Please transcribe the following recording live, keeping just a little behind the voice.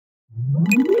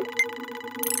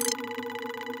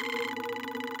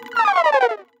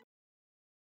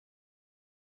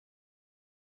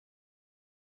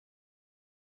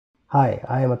Hi,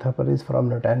 I am Atharparis from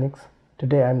Nutanix.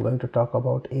 Today I am going to talk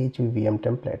about AHV VM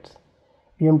templates.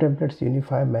 VM templates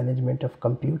unify management of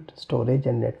compute, storage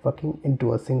and networking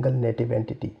into a single native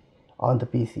entity on the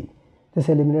PC. This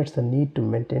eliminates the need to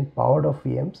maintain powered off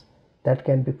VMs that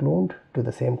can be cloned to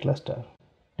the same cluster.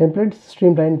 Templates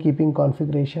streamline keeping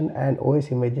configuration and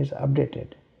OS images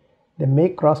updated. They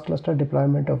make cross-cluster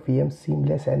deployment of VMs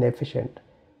seamless and efficient.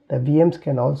 The VMs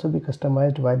can also be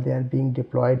customized while they are being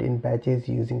deployed in batches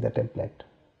using the template.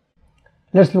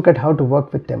 Let's look at how to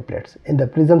work with templates. In the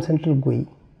Prism Central GUI,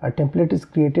 a template is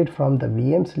created from the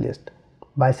VMs list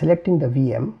by selecting the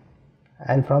VM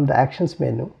and from the Actions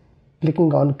menu,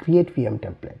 clicking on Create VM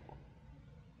Template.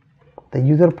 The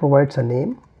user provides a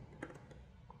name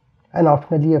and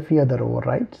optionally a few other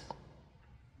overrides.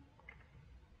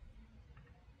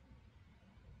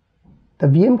 The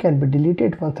VM can be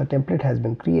deleted once the template has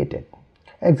been created.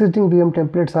 Existing VM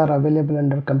templates are available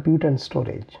under Compute and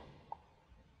Storage.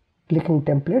 Clicking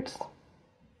Templates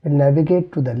will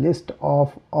navigate to the list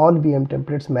of all VM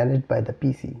templates managed by the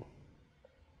PC.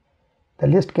 The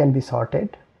list can be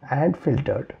sorted and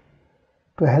filtered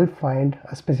to help find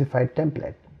a specified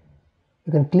template.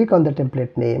 You can click on the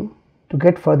template name to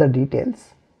get further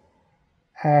details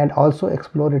and also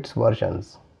explore its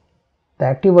versions. The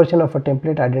active version of a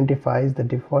template identifies the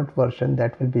default version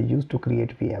that will be used to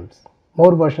create VMs.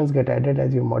 More versions get added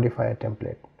as you modify a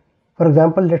template. For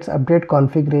example, let's update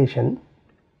configuration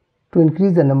to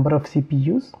increase the number of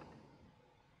CPUs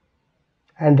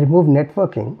and remove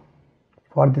networking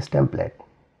for this template.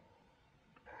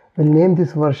 We'll name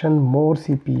this version More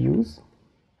CPUs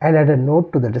and add a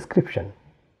note to the description.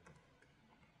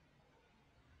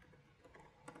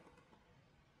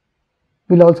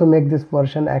 We'll also make this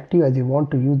version active as you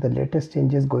want to use the latest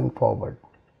changes going forward.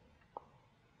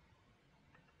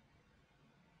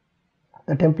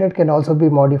 The template can also be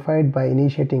modified by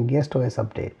initiating guest OS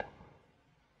update.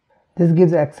 This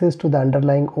gives access to the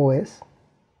underlying OS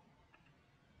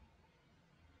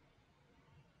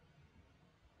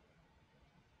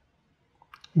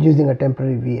using a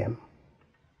temporary VM.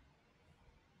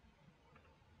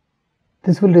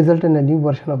 This will result in a new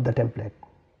version of the template.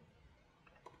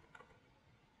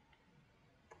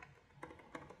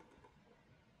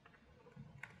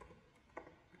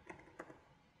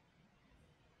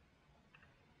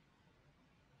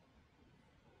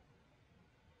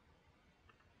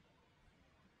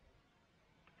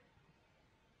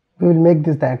 We will make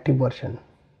this the active version.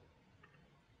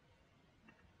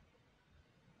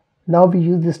 Now we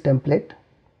use this template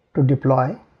to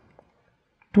deploy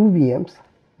two VMs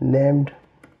named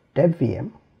dev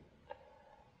VM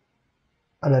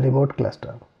on a remote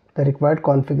cluster. The required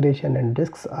configuration and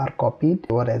disks are copied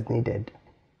over as needed.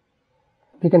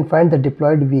 We can find the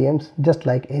deployed VMs just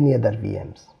like any other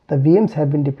VMs. The VMs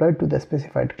have been deployed to the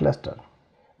specified cluster.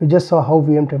 We just saw how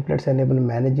VM templates enable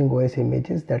managing OS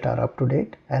images that are up to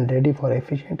date and ready for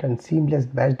efficient and seamless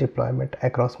batch deployment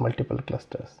across multiple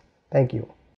clusters. Thank you.